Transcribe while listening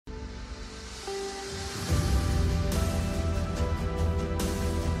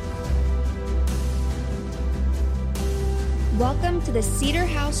Welcome to the Cedar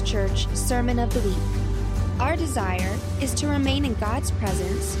House Church Sermon of the Week. Our desire is to remain in God's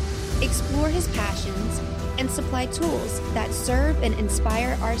presence, explore His passions, and supply tools that serve and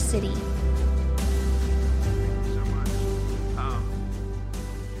inspire our city.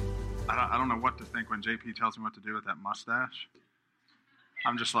 I don't know what to think when JP tells me what to do with that mustache.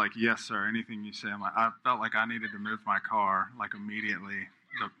 I'm just like, yes, sir, anything you say. I felt like I needed to move my car, like immediately.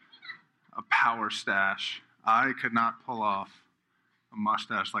 A power stash. I could not pull off a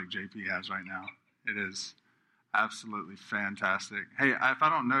mustache like JP has right now. It is absolutely fantastic. Hey, if I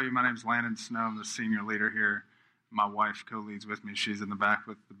don't know you, my name's Landon Snow. I'm the senior leader here. My wife co-leads with me. She's in the back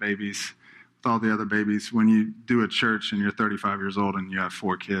with the babies, with all the other babies. When you do a church and you're 35 years old and you have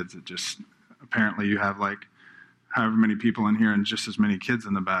 4 kids, it just, apparently you have like however many people in here and just as many kids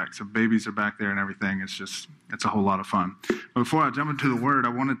in the back. So babies are back there and everything. It's a whole lot of fun. But before I jump into the word, I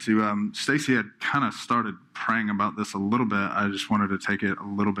wanted to, Stacy had kind of started praying about this a little bit. I just wanted to take it a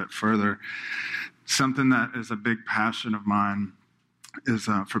little bit further. Something that is a big passion of mine is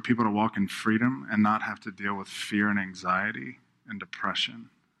for people to walk in freedom and not have to deal with fear and anxiety and depression.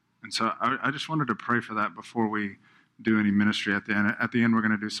 And so I just wanted to pray for that before we do any ministry at the end. At the end, we're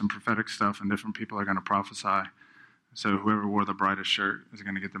going to do some prophetic stuff and different people are going to prophesy. So whoever wore the brightest shirt is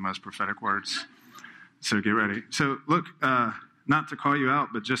going to get the most prophetic words. So get ready. So look, not to call you out,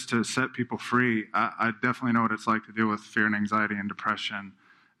 but just to set people free. I definitely know what it's like to deal with fear and anxiety and depression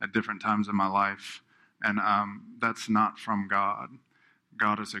at different times in my life. And that's not from God.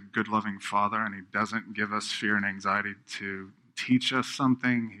 God is a good, loving Father, and He doesn't give us fear and anxiety to teach us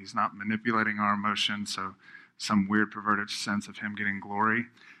something. He's not manipulating our emotions, so some weird, perverted sense of Him getting glory.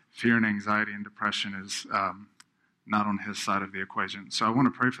 Fear and anxiety and depression is not on His side of the equation. So I want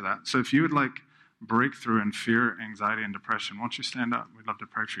to pray for that. So if you would like breakthrough in fear, anxiety, and depression, won't you stand up? We'd love to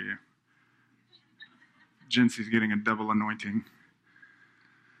pray for you. Jency's getting a double anointing.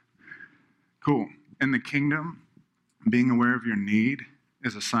 Cool. In the kingdom, being aware of your need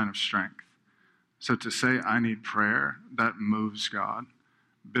is a sign of strength. So to say, I need prayer, that moves God.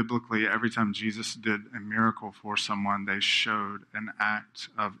 Biblically, every time Jesus did a miracle for someone, they showed an act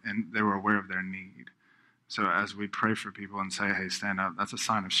of, and they were aware of their need. So as we pray for people and say, hey, stand up, that's a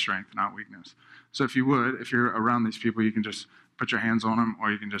sign of strength, not weakness. So if you would, if you're around these people, you can just put your hands on them,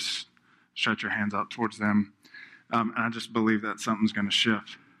 or you can just stretch your hands out towards them. And I just believe that something's going to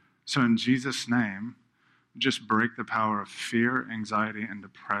shift. So in Jesus' name, just break the power of fear, anxiety, and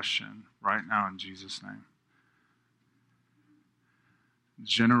depression right now in Jesus' name.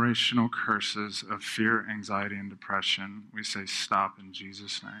 Generational curses of fear, anxiety, and depression, we say stop in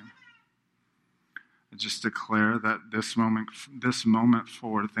Jesus' name. I just declare that this moment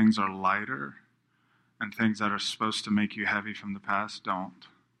forward, things are lighter, and things that are supposed to make you heavy from the past don't.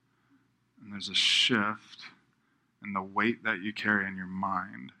 And there's a shift in the weight that you carry in your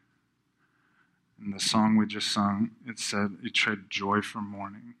mind. In the song we just sung, it said, you trade joy for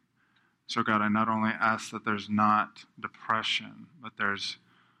mourning. So God, I not only ask that there's not depression, but there's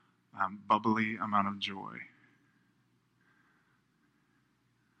bubbly amount of joy.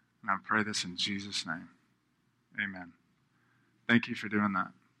 And I pray this in Jesus' name. Amen. Thank you for doing that.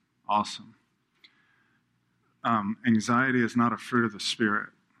 Awesome. Anxiety is not a fruit of the Spirit.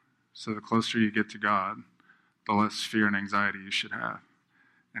 So the closer you get to God, the less fear and anxiety you should have.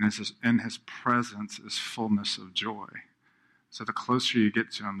 And in His presence is fullness of joy. So the closer you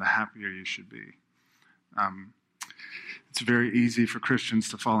get to Him, the happier you should be. It's very easy for Christians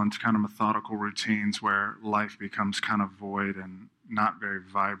to fall into kind of methodical routines where life becomes kind of void and not very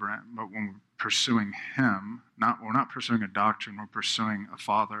vibrant. But when we're pursuing Him, we're not pursuing a doctrine, we're pursuing a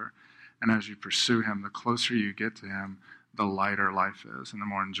Father. And as you pursue Him, the closer you get to Him, the lighter life is and the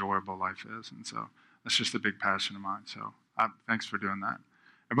more enjoyable life is. And so that's just a big passion of mine. So thanks for doing that.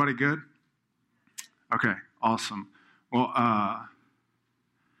 Everybody good? Okay, awesome. Well,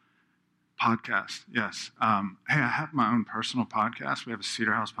 podcast, yes. Hey, I have my own personal podcast. We have a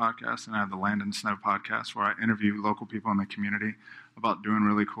Cedar House podcast, and I have the Landon Snow podcast where I interview local people in the community about doing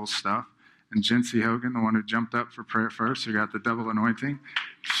really cool stuff. And Jency Hogan, the one who jumped up for prayer first, who got the double anointing,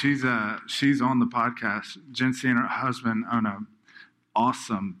 she's on the podcast. Jency and her husband own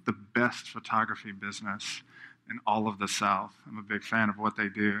the best photography business in all of the South. I'm a big fan of what they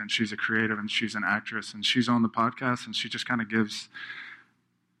do, and she's a creative and she's an actress, and she's on the podcast, and she just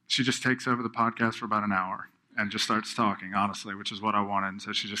takes over the podcast for about an hour and just starts talking, honestly, which is what I wanted. And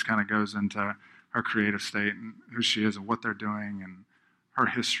so she just kind of goes into her creative state and who she is and what they're doing and her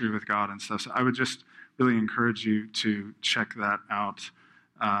history with God and stuff. So I would just really encourage you to check that out.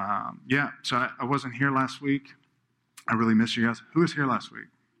 So I wasn't here last week. I really miss you guys. Who was here last week?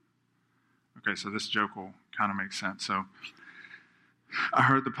 Okay, so this joke will kind of make sense. So I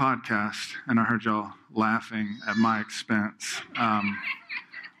heard the podcast, and I heard y'all laughing at my expense.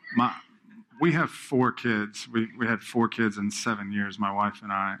 We have 4 kids. We had 4 kids in 7 years, my wife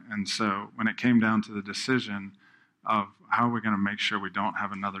and I. And so when it came down to the decision of how are we going to make sure we don't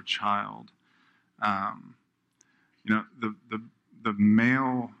have another child, the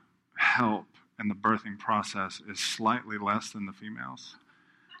male help in the birthing process is slightly less than the females.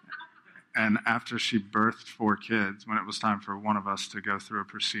 And after she birthed 4 kids, when it was time for one of us to go through a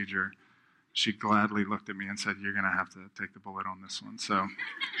procedure, she gladly looked at me and said, "You're going to have to take the bullet on this one." So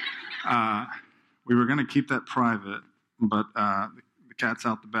we were going to keep that private, but the cat's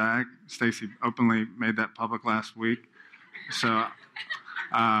out the bag. Stacy openly made that public last week. So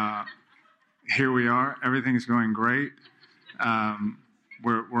here we are. Everything's going great.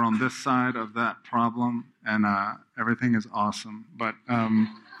 We're on this side of that problem, and everything is awesome. But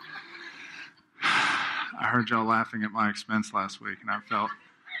I heard y'all laughing at my expense last week, and I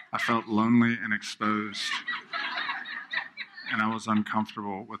felt lonely and exposed, and I was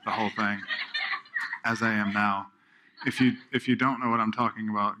uncomfortable with the whole thing, as I am now. If you don't know what I'm talking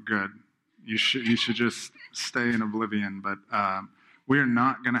about, good. You should just stay in oblivion. But we are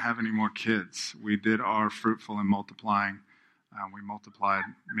not going to have any more kids. We did our fruitful and multiplying. We multiplied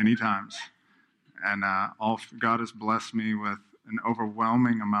many times, and God has blessed me with an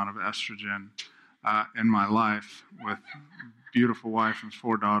overwhelming amount of estrogen in my life, with beautiful wife and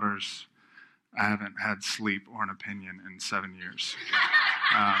 4 daughters. I haven't had sleep or an opinion in 7 years,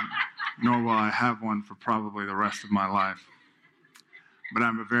 nor will I have one for probably the rest of my life. But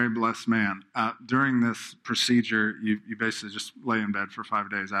I'm a very blessed man. During this procedure, you basically just lay in bed for 5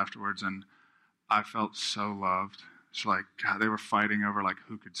 days afterwards, and I felt so loved. It's like, God, they were fighting over like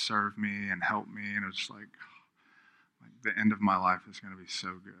who could serve me and help me, and it was just like the end of my life is going to be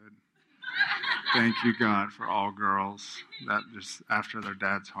so good. Thank you, God, for all girls that just after their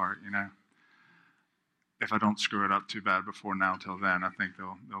dad's heart, you know. If I don't screw it up too bad before now till then, I think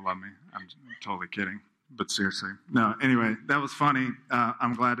they'll love me. I'm totally kidding, but seriously. No, anyway, that was funny.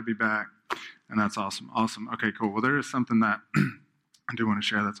 I'm glad to be back, and that's awesome. Awesome. Okay, cool. Well, there is something that I do want to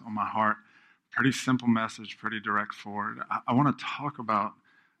share that's on my heart. Pretty simple message, pretty direct forward. I want to talk about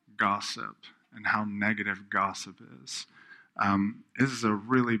gossip and how negative gossip is. This is a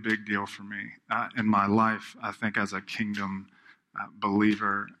really big deal for me in my life. I think as a kingdom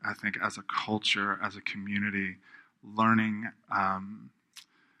believer, I think as a culture, as a community, learning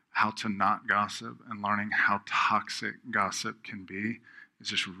how to not gossip and learning how toxic gossip can be is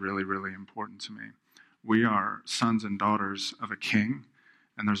just really, really important to me. We are sons and daughters of a king,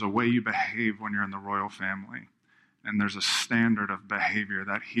 and there's a way you behave when you're in the royal family. And there's a standard of behavior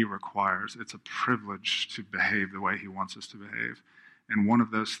that he requires. It's a privilege to behave the way he wants us to behave. And one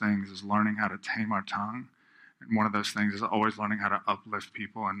of those things is learning how to tame our tongue. And one of those things is always learning how to uplift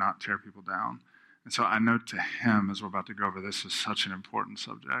people and not tear people down. And so I know to him, as we're about to go over this, is such an important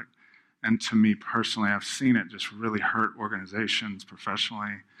subject. And to me personally, I've seen it just really hurt organizations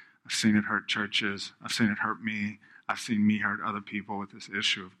professionally. I've seen it hurt churches. I've seen it hurt me. I've seen me hurt other people with this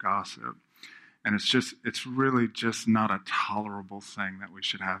issue of gossip. And it's really just not a tolerable thing that we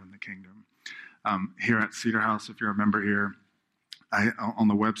should have in the kingdom. Here at Cedar House, if you're a member here, on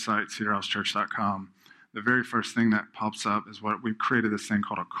the website, cedarhousechurch.com, the very first thing that pops up is we've created this thing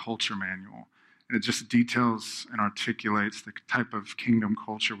called a culture manual. And it just details and articulates the type of kingdom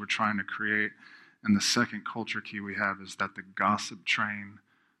culture we're trying to create. And the second culture key we have is that the gossip train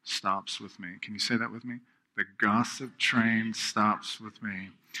stops with me. Can you say that with me? The gossip train stops with me.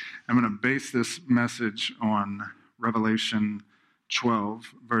 I'm going to base this message on Revelation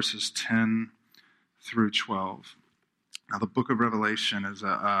 12, verses 10 through 12. Now, the book of Revelation is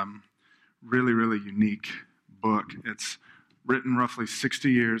a really, really unique book. It's written roughly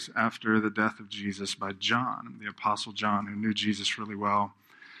 60 years after the death of Jesus by John, the Apostle John, who knew Jesus really well.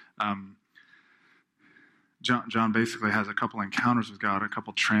 John basically has a couple encounters with God, a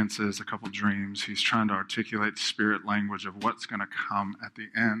couple trances, a couple dreams. He's trying to articulate spirit language of what's going to come at the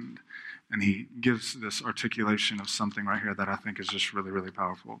end. And he gives this articulation of something right here that I think is just really, really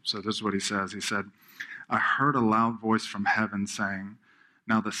powerful. So this is what he says. He said, "I heard a loud voice from heaven saying,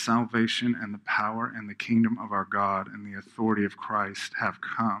 'Now the salvation and the power and the kingdom of our God and the authority of Christ have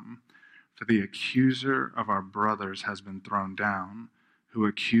come. For the accuser of our brothers has been thrown down, who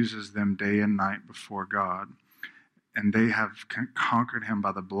accuses them day and night before God. And they have conquered him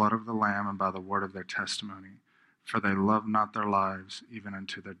by the blood of the Lamb and by the word of their testimony. For they love not their lives even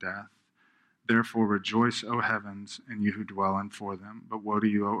unto their death. Therefore rejoice, O heavens, and you who dwell in for them. But woe to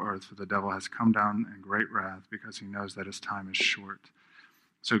you, O earth, for the devil has come down in great wrath, because he knows that his time is short.'"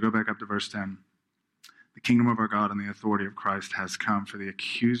 So go back up to verse 10. The kingdom of our God and the authority of Christ has come, for the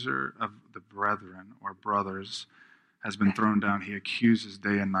accuser of the brethren or brothers has been thrown down. He accuses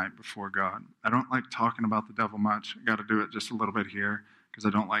day and night before God. I don't like talking about the devil much. I got to do it just a little bit here because I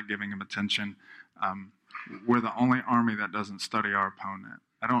don't like giving him attention. We're the only army that doesn't study our opponent.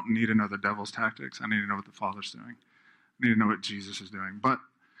 I don't need to know the devil's tactics. I need to know what the Father's doing. I need to know what Jesus is doing. But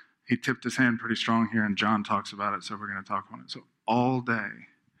he tipped his hand pretty strong here, and John talks about it, so we're going to talk on it. So all day,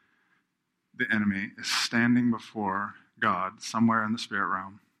 the enemy is standing before God somewhere in the spirit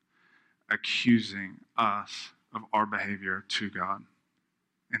realm, accusing us of our behavior to God.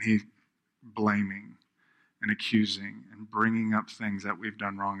 And he's blaming and accusing and bringing up things that we've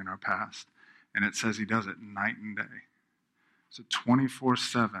done wrong in our past. And it says he does it night and day. So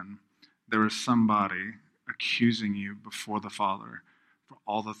 24/7, there is somebody accusing you before the Father for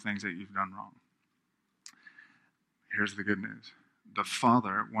all the things that you've done wrong. Here's the good news. The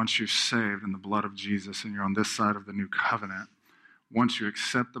Father, once you're saved in the blood of Jesus and you're on this side of the new covenant, once you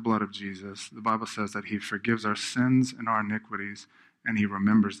accept the blood of Jesus, the Bible says that he forgives our sins and our iniquities and he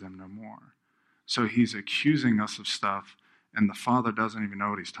remembers them no more. So he's accusing us of stuff and the Father doesn't even know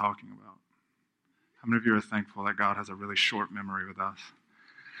what he's talking about. How many of you are thankful that God has a really short memory with us?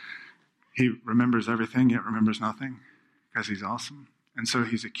 He remembers everything, yet remembers nothing because he's awesome. And so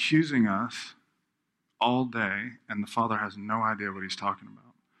he's accusing us all day, and the Father has no idea what he's talking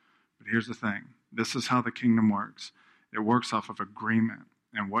about. But here's the thing. This is how the kingdom works. It works off of agreement,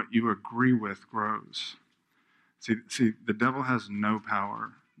 and what you agree with grows. See, the devil has no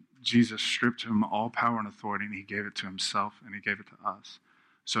power. Jesus stripped him all power and authority, and he gave it to himself, and he gave it to us.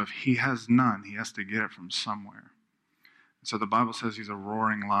 So if he has none, he has to get it from somewhere. So the Bible says he's a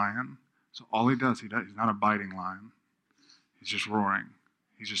roaring lion. So all he does, he's not a biting lion. He's just roaring.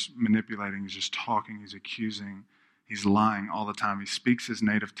 He's just manipulating. He's just talking. He's accusing. He's lying all the time. He speaks his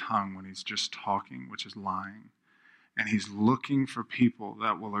native tongue when he's just talking, which is lying. And he's looking for people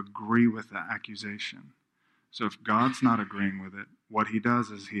that will agree with the accusation. So if God's not agreeing with it, what he does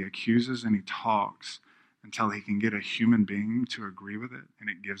is he accuses and he talks until he can get a human being to agree with it, and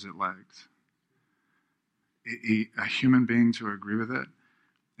it gives it legs. A human being to agree with it,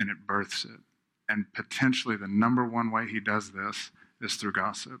 and it births it. And potentially the number one way he does this is through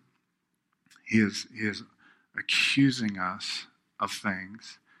gossip. He is accusing us of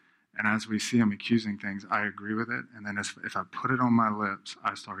things, and as we see him accusing things, I agree with it, and then if I put it on my lips,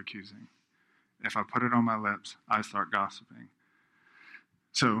 I start accusing. If I put it on my lips, I start gossiping.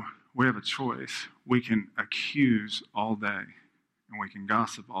 So we have a choice. We can accuse all day, and we can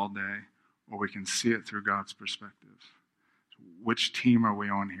gossip all day, or we can see it through God's perspective. Which team are we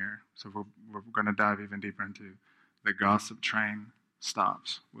on here? So we're going to dive even deeper into the gossip train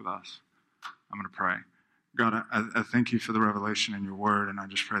stops with us. I'm going to pray. God, I thank you for the revelation in your word, and I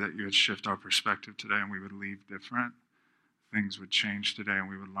just pray that you would shift our perspective today and we would leave different. Things would change today and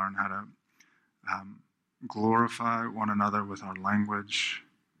we would learn how to glorify one another with our language,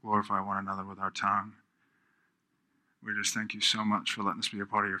 glorify one another with our tongue. We just thank you so much for letting us be a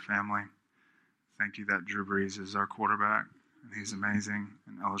part of your family. Thank you that Drew Brees is our quarterback, and he's amazing,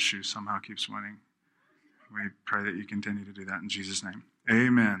 and LSU somehow keeps winning. We pray that you continue to do that in Jesus' name.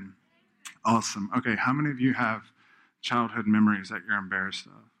 Amen. Awesome. Okay, how many of you have childhood memories that you're embarrassed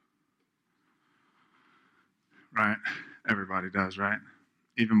of? Right? Everybody does, right?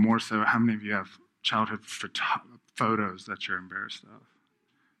 Even more so, how many of you have childhood photos that you're embarrassed of?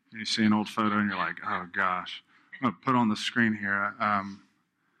 You see an old photo and you're like, oh gosh. I'm going to put on the screen here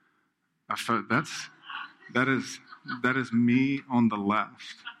a photo. That is me on the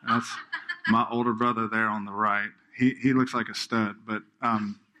left. That's my older brother there on the right. He looks like a stud, but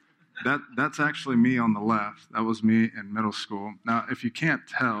that's actually me on the left. That was me in middle school. Now, if you can't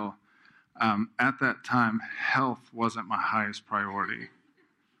tell, at that time, health wasn't my highest priority.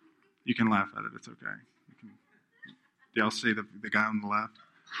 You can laugh at it. It's okay. Do y'all see the guy on the left?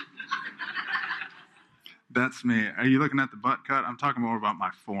 That's me. Are you looking at the butt cut? I'm talking more about my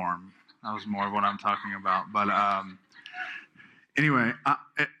form. That was more what I'm talking about. But anyway,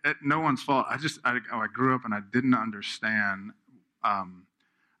 no one's fault. I grew up and I didn't understand.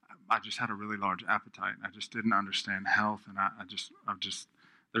 I just had a really large appetite. I just didn't understand health, and I just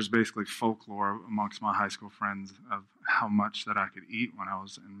there's basically folklore amongst my high school friends of how much that I could eat when I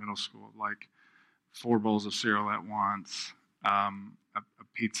was in middle school, like 4 bowls of cereal at once, a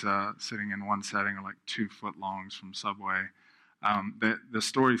pizza sitting in one setting, or like 2 footlongs from Subway. The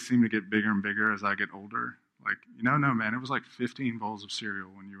stories seem to get bigger and bigger as I get older. Like, no, man, it was like 15 bowls of cereal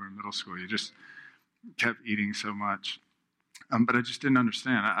when you were in middle school. You just kept eating so much. But I just didn't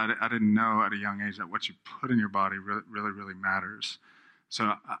understand. I didn't know at a young age that what you put in your body really, really, really matters.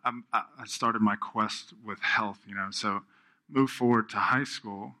 So I started my quest with health, So move forward to high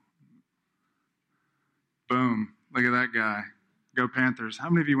school. Boom. Look at that guy. Go Panthers. How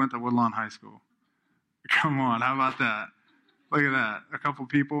many of you went to Woodlawn High School? Come on. How about that? Look at that. A couple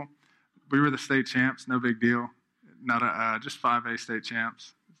people. We were the state champs. No big deal. Not just 5A state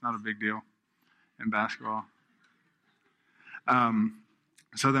champs. It's not a big deal in basketball.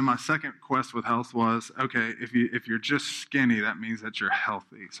 So then my second quest with health was, okay, if you're just skinny, that means that you're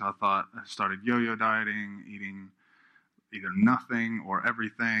healthy. So I started yo-yo dieting, eating either nothing or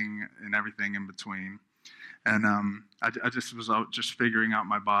everything and everything in between. And I just was just figuring out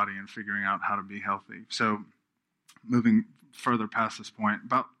my body and figuring out how to be healthy. So moving further past this point,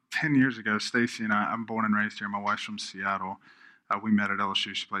 about 10 years ago, Stacy and I'm born and raised here. My wife's from Seattle. We met at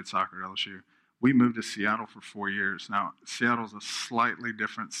LSU. She played soccer at LSU. We moved to Seattle for 4 years. Now, Seattle's a slightly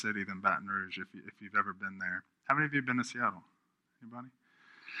different city than Baton Rouge if you've ever been there. How many of you have been to Seattle? Anybody?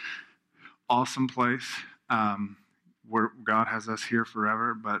 Awesome place. Where God has us here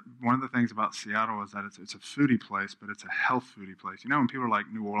forever. But one of the things about Seattle is that it's a foodie place, but it's a health foodie place. When people are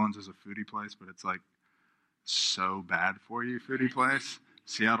like, New Orleans is a foodie place, but it's like so bad for you foodie place.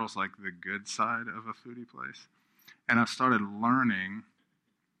 Seattle's like the good side of a foodie place. And I started learning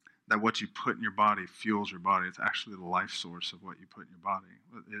that what you put in your body fuels your body. It's actually the life source of what you put in your body.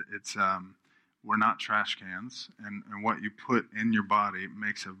 We're not trash cans, and what you put in your body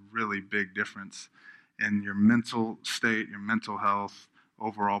makes a really big difference in your mental state, your mental health,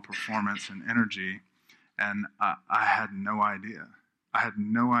 overall performance, and energy. And I had no idea. I had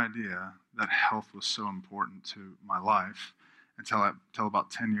no idea that health was so important to my life until about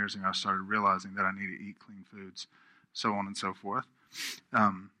 10 years ago. I started realizing that I need to eat clean foods, so on and so forth.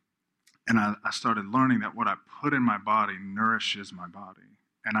 And I started learning that what I put in my body nourishes my body,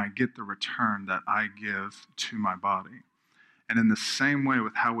 and I get the return that I give to my body. And in the same way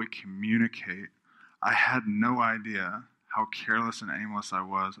with how we communicate, I had no idea how careless and aimless I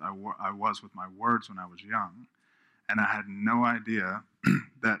was with my words when I was young. And I had no idea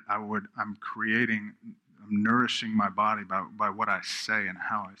that I'm nourishing my body by what I say and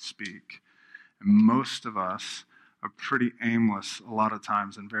how I speak. And most of us are pretty aimless a lot of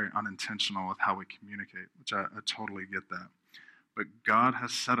times and very unintentional with how we communicate, which I totally get that. But God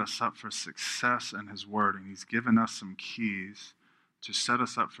has set us up for success in His Word, and He's given us some keys to set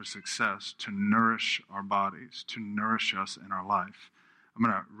us up for success, to nourish our bodies, to nourish us in our life. I'm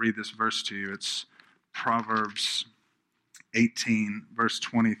going to read this verse to you. It's Proverbs 18, verse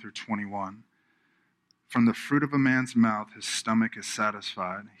 20 through 21. From the fruit of a man's mouth, his stomach is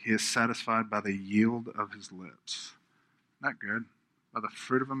satisfied. He is satisfied by the yield of his lips. Isn't that good? By the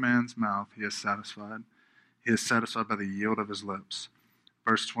fruit of a man's mouth, he is satisfied. He is satisfied by the yield of his lips.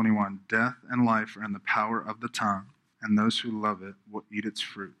 Verse 21, death and life are in the power of the tongue, and those who love it will eat its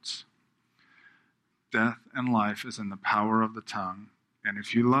fruits. Death and life is in the power of the tongue, and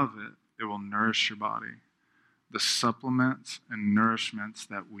if you love it, it will nourish your body. The supplements and nourishments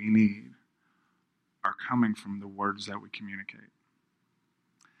that we need are coming from the words that we communicate.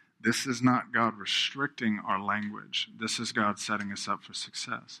 This is not God restricting our language. This is God setting us up for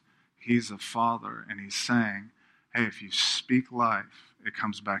success. He's a father, and He's saying, hey, if you speak life, it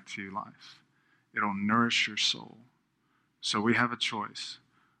comes back to you life. It'll nourish your soul. So we have a choice.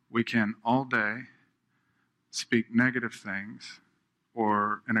 We can all day speak negative things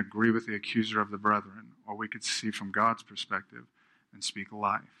and agree with the accuser of the brethren, or we could see from God's perspective and speak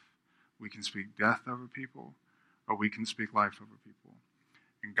life. We can speak death over people, or we can speak life over people.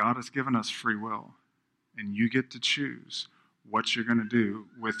 And God has given us free will, and you get to choose what you're going to do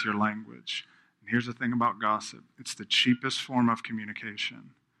with your language. And here's the thing about gossip. It's the cheapest form of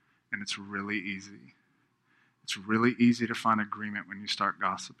communication, and it's really easy. It's really easy to find agreement when you start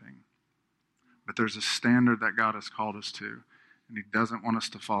gossiping. But there's a standard that God has called us to, and He doesn't want us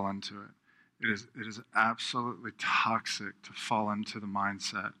to fall into it. It is absolutely toxic to fall into the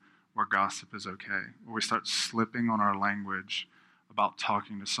mindset where gossip is okay, where we start slipping on our language about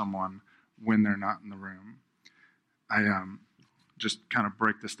talking to someone when they're not in the room. I just kind of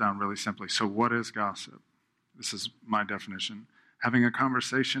break this down really simply. So what is gossip? This is my definition. Having a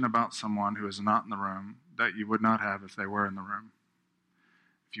conversation about someone who is not in the room that you would not have if they were in the room.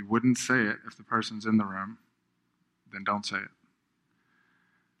 If you wouldn't say it if the person's in the room, then don't say it.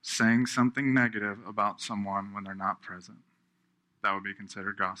 Saying something negative about someone when they're not present, that would be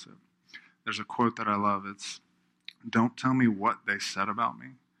considered gossip. There's a quote that I love. It's, don't tell me what they said about me.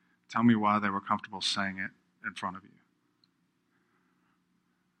 Tell me why they were comfortable saying it in front of you.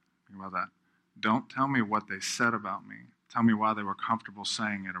 Think about that. Don't tell me what they said about me. Tell me why they were comfortable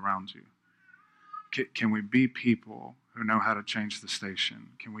saying it around you. Can we be people who know how to change the station?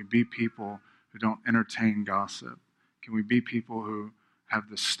 Can we be people who don't entertain gossip? Can we be people who have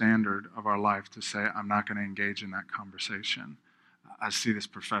the standard of our life to say, I'm not going to engage in that conversation? I see this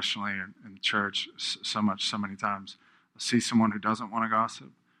professionally in church so many times. I see someone who doesn't want to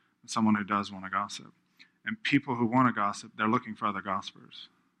gossip and someone who does want to gossip. And people who want to gossip, they're looking for other gossipers.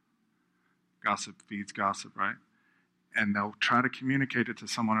 Gossip feeds gossip, right? And they'll try to communicate it to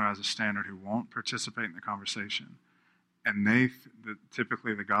someone who has a standard who won't participate in the conversation. And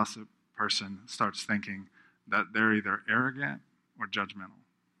typically the gossip person starts thinking that they're either arrogant or judgmental.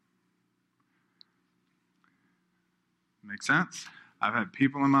 Make sense? I've had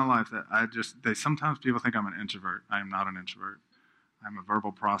people in my life that sometimes people think I'm an introvert. I am not an introvert. I'm a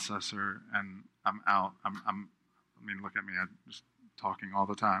verbal processor, and I'm out. Look at me. I'm just talking all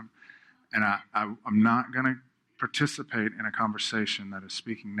the time. And I'm not going to participate in a conversation that is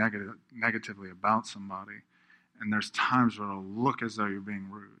speaking negatively about somebody. And there's times where it'll look as though you're being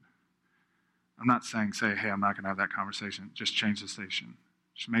rude. I'm not saying, hey, I'm not going to have that conversation. Just change the station.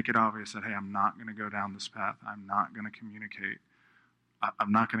 Just make it obvious that, hey, I'm not going to go down this path. I'm not going to communicate.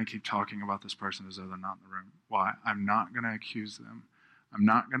 I'm not going to keep talking about this person as though they're not in the room. Why? I'm not going to accuse them. I'm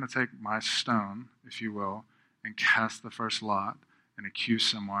not going to take my stone, if you will, and cast the first lot and accuse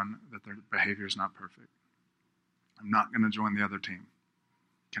someone that their behavior is not perfect. I'm not going to join the other team.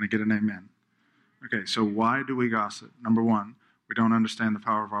 Can I get an amen? Okay, so why do we gossip? Number one, we don't understand the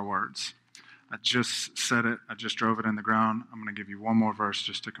power of our words. I just said it. I just drove it in the ground. I'm going to give you one more verse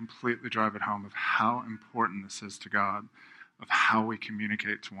just to completely drive it home of how important this is to God, of how we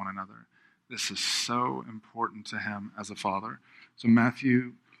communicate to one another. This is so important to him as a father. So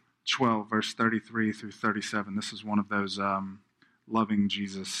Matthew 12, verse 33 through 37, this is one of those loving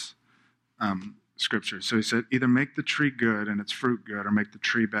Jesus scriptures. So he said, either make the tree good and its fruit good, or make the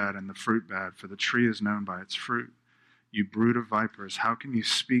tree bad and the fruit bad, for the tree is known by its fruit. You brood of vipers, how can you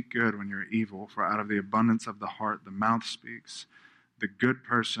speak good when you're evil? For out of the abundance of the heart, the mouth speaks. The good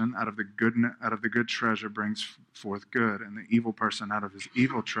person out of the good treasure brings forth good, and the evil person out of his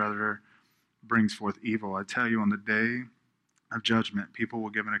evil treasure brings forth evil. I tell you, on the day of judgment, people will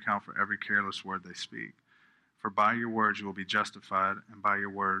give an account for every careless word they speak. For by your words you will be justified, and by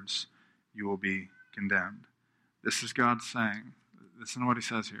your words you will be condemned. This is God saying, listen to what he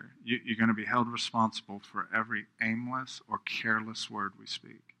says here. You're going to be held responsible for every aimless or careless word we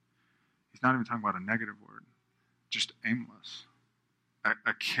speak. He's not even talking about a negative word, just aimless.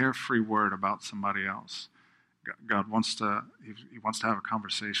 A carefree word about somebody else. God wants to have a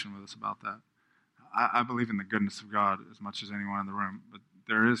conversation with us about that. I believe in the goodness of God as much as anyone in the room, but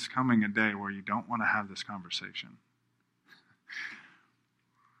there is coming a day where you don't want to have this conversation.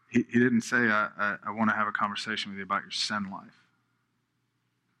 He didn't say, I want to have a conversation with you about your sin life.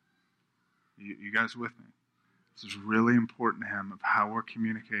 You guys with me? This is really important to him of how we're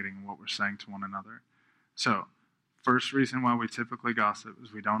communicating and what we're saying to one another. So, first reason why we typically gossip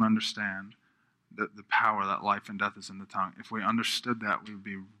is we don't understand the power that life and death is in the tongue. If we understood that, we would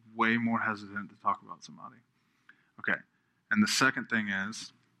be way more hesitant to talk about somebody. Okay, and the second thing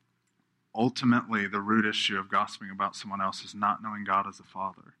is, ultimately, the root issue of gossiping about someone else is not knowing God as a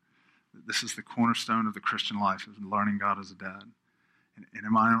father. This is the cornerstone of the Christian life, is learning God as a dad. And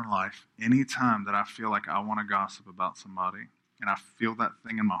in my own life, any time that I feel like I want to gossip about somebody, and I feel that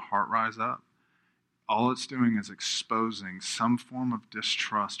thing in my heart rise up, all it's doing is exposing some form of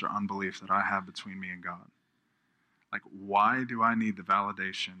distrust or unbelief that I have between me and God. Like, why do I need the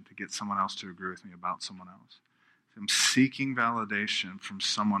validation to get someone else to agree with me about someone else? I'm seeking validation from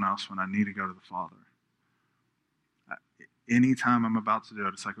someone else when I need to go to the Father. Anytime I'm about to do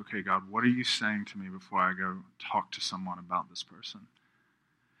it, it's like, okay, God, what are you saying to me before I go talk to someone about this person?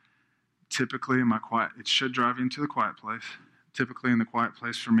 Typically, it should drive you into the quiet place. Typically, in the quiet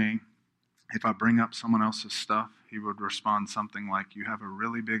place for me, if I bring up someone else's stuff, he would respond something like, you have a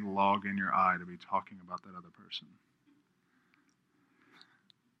really big log in your eye to be talking about that other person.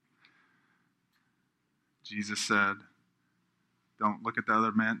 Jesus said, don't look at the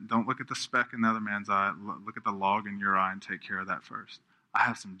other man, don't look at the speck in the other man's eye, look at the log in your eye and take care of that first. I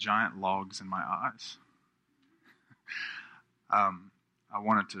have some giant logs in my eyes. I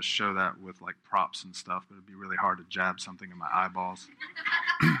wanted to show that with like props and stuff, but it'd be really hard to jab something in my eyeballs.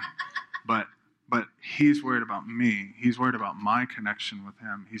 But he's worried about me. He's worried about my connection with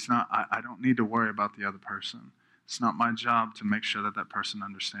him. I don't need to worry about the other person. It's not my job to make sure that that person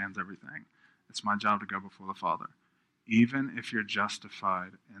understands everything. It's my job to go before the Father. Even if you're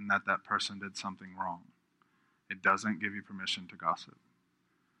justified in that person did something wrong, it doesn't give you permission to gossip.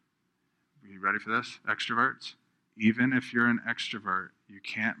 Are you ready for this, extroverts? Even if you're an extrovert, you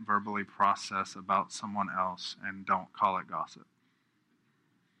can't verbally process about someone else and don't call it gossip.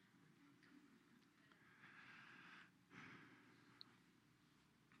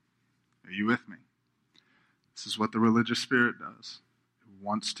 Are you with me? This is what the religious spirit does. It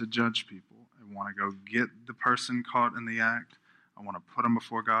wants to judge people. It want to go get the person caught in the act. I want to put them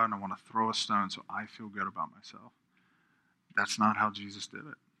before God, and I want to throw a stone so I feel good about myself. That's not how Jesus did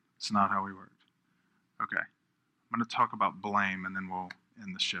it. It's not how he worked. Okay, I'm going to talk about blame, and then we'll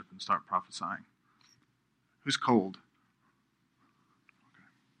end the ship and start prophesying. Who's cold? Okay.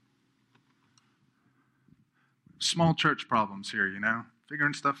 Small church problems here,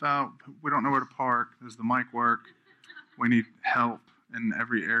 figuring stuff out. We don't know where to park. Does the mic work? We need help in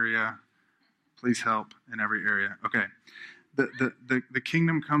every area. Please help in every area. Okay. The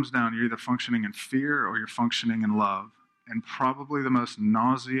kingdom comes down. You're either functioning in fear or you're functioning in love. And probably the most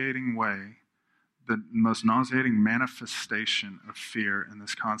nauseating manifestation of fear in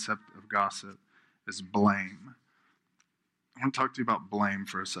this concept of gossip is blame. I want to talk to you about blame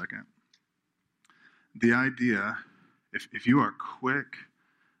for a second. The idea, if you are quick,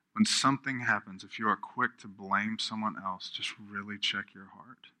 when something happens, if you are quick to blame someone else, just really check your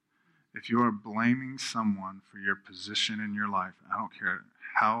heart. If you are blaming someone for your position in your life, I don't care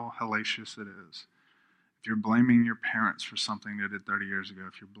how hellacious it is. If you're blaming your parents for something they did 30 years ago,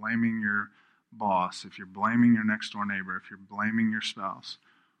 if you're blaming your boss, if you're blaming your next door neighbor, if you're blaming your spouse,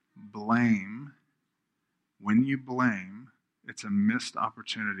 when you blame, it's a missed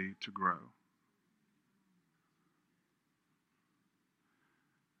opportunity to grow.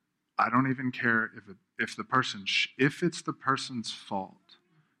 I don't even care if it's the person's fault,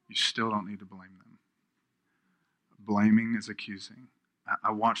 you still don't need to blame them. Blaming is accusing. I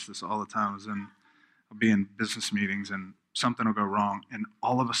watch this all the time. I'll be in business meetings and something will go wrong, and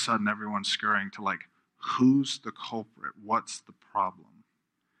all of a sudden everyone's scurrying to who's the culprit? What's the problem?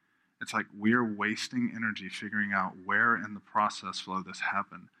 It's like we're wasting energy figuring out where in the process flow this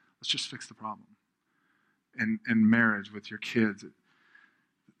happened. Let's just fix the problem. In marriage with your kids,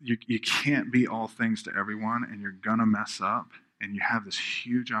 you can't be all things to everyone, and you're going to mess up, and you have this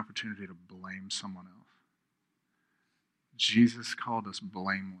huge opportunity to blame someone else. Jesus called us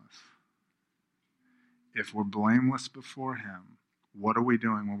blameless. If we're blameless before him, what are we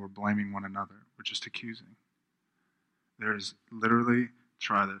doing when we're blaming one another? We're just accusing. There's literally,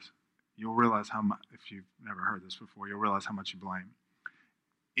 try this. You'll realize how much, if you've never heard this before, you'll realize how much you blame.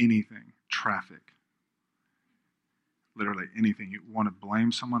 Anything, traffic. Literally anything. You want to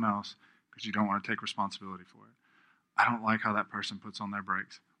blame someone else because you don't want to take responsibility for it. I don't like how that person puts on their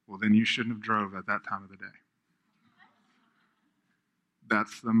brakes. Well, then you shouldn't have drove at that time of the day.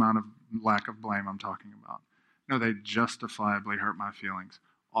 That's the amount of lack of blame I'm talking about. No, they justifiably hurt my feelings.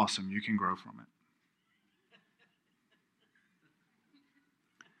 Awesome, you can grow from it.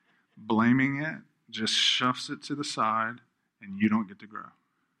 Blaming it just shoves it to the side and you don't get to grow.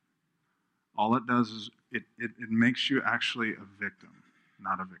 All it does is it makes you actually a victim,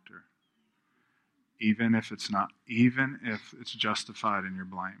 not a victor. Even if it's justified in your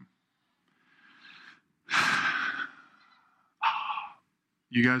blame.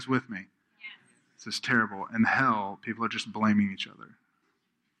 You guys with me? Yes. This is terrible. In hell, people are just blaming each other.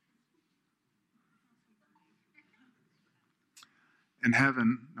 In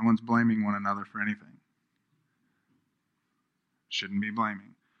heaven, no one's blaming one another for anything. Shouldn't be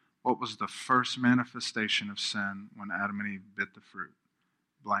blaming. What was the first manifestation of sin when Adam and Eve bit the fruit?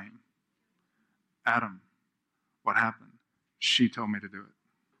 Blame. Adam, what happened? She told me to do it.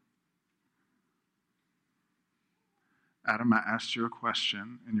 Adam, I asked you a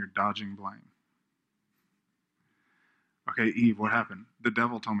question and you're dodging blame. Okay, Eve, what happened? The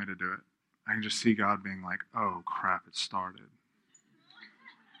devil told me to do it. I can just see God being like, oh crap, it started.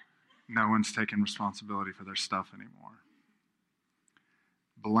 No one's taking responsibility for their stuff anymore.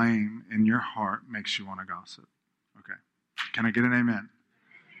 Blame in your heart makes you want to gossip. Okay, can I get an amen?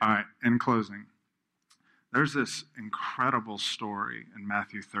 All right, in closing, there's this incredible story in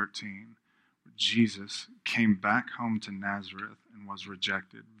Matthew 13. Jesus came back home to Nazareth and was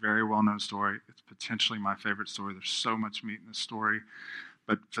rejected. Very well-known story. It's potentially my favorite story. There's so much meat in this story.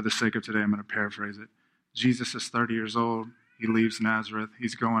 But for the sake of today, I'm going to paraphrase it. Jesus is 30 years old. He leaves Nazareth.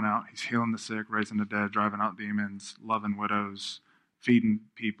 He's going out. He's healing the sick, raising the dead, driving out demons, loving widows, feeding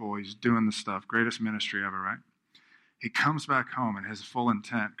people. He's doing the stuff. Greatest ministry ever, right? He comes back home, and his full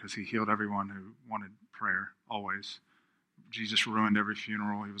intent, because he healed everyone who wanted prayer, always. Jesus ruined every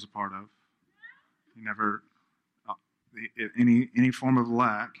funeral he was a part of. He never, any form of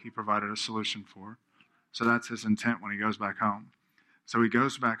lack, he provided a solution for. So that's his intent when he goes back home. So he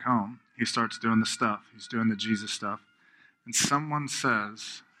goes back home. He starts doing the stuff. He's doing the Jesus stuff. And someone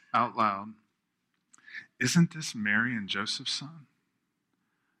says out loud, "Isn't this Mary and Joseph's son?"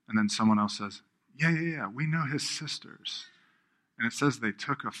 And then someone else says, yeah, we know his sisters. And it says they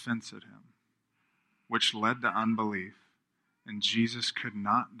took offense at him, which led to unbelief. And Jesus could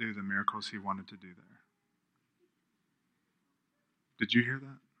not do the miracles he wanted to do there. Did you hear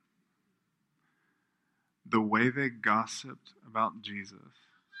that? The way they gossiped about Jesus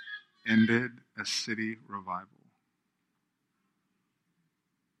ended a city revival.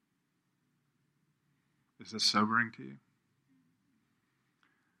 Is this sobering to you?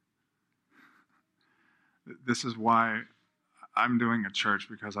 This is why I'm doing a church,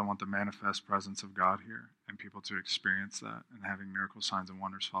 because I want the manifest presence of God here and people to experience that and having miracle signs and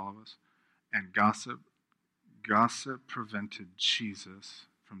wonders follow us. And gossip prevented Jesus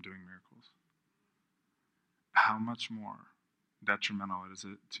from doing miracles. How much more detrimental is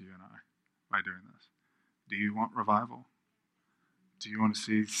it to you and I by doing this? Do you want revival? Do you want to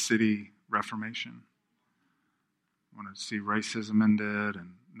see city reformation? Want to see racism ended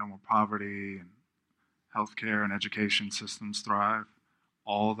and no more poverty and healthcare and education systems thrive?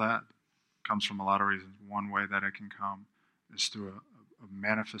 All that comes from a lot of reasons. One way that it can come is through a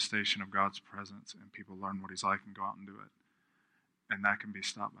manifestation of God's presence, and people learn what he's like and go out and do it. And that can be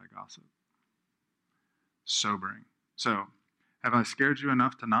stopped by gossip. Sobering. So, have I scared you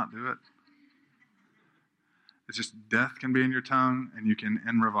enough to not do it? It's just death can be in your tongue, and you can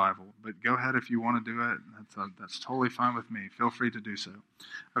end revival. But go ahead if you want to do it. That's totally fine with me. Feel free to do so.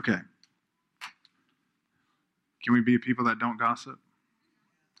 Okay. Can we be people that don't gossip?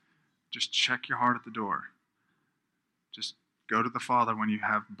 Just check your heart at the door. Just go to the Father when you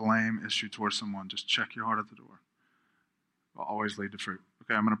have blame issue towards someone. Just check your heart at the door. Will always lead to fruit.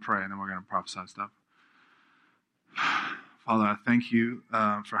 Okay, I'm going to pray, and then we're going to prophesy stuff. Father, I thank you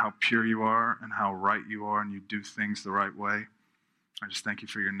for how pure you are and how right you are, and you do things the right way. I just thank you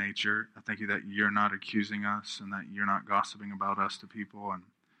for your nature. I thank you that you're not accusing us and that you're not gossiping about us to people, and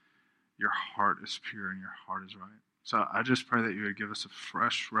your heart is pure and your heart is right. So I just pray that you would give us a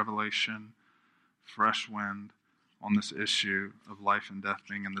fresh revelation, fresh wind on this issue of life and death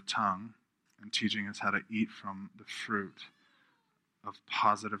being in the tongue, and teaching us how to eat from the fruit of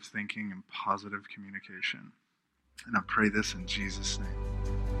positive thinking and positive communication. And I pray this in Jesus' name.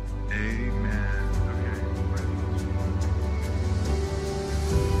 Amen. Okay.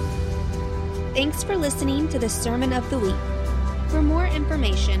 Thanks for listening to the Sermon of the Week. For more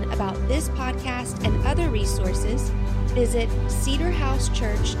information about this podcast and other resources, visit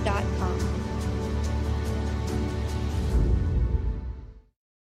cedarhousechurch.com.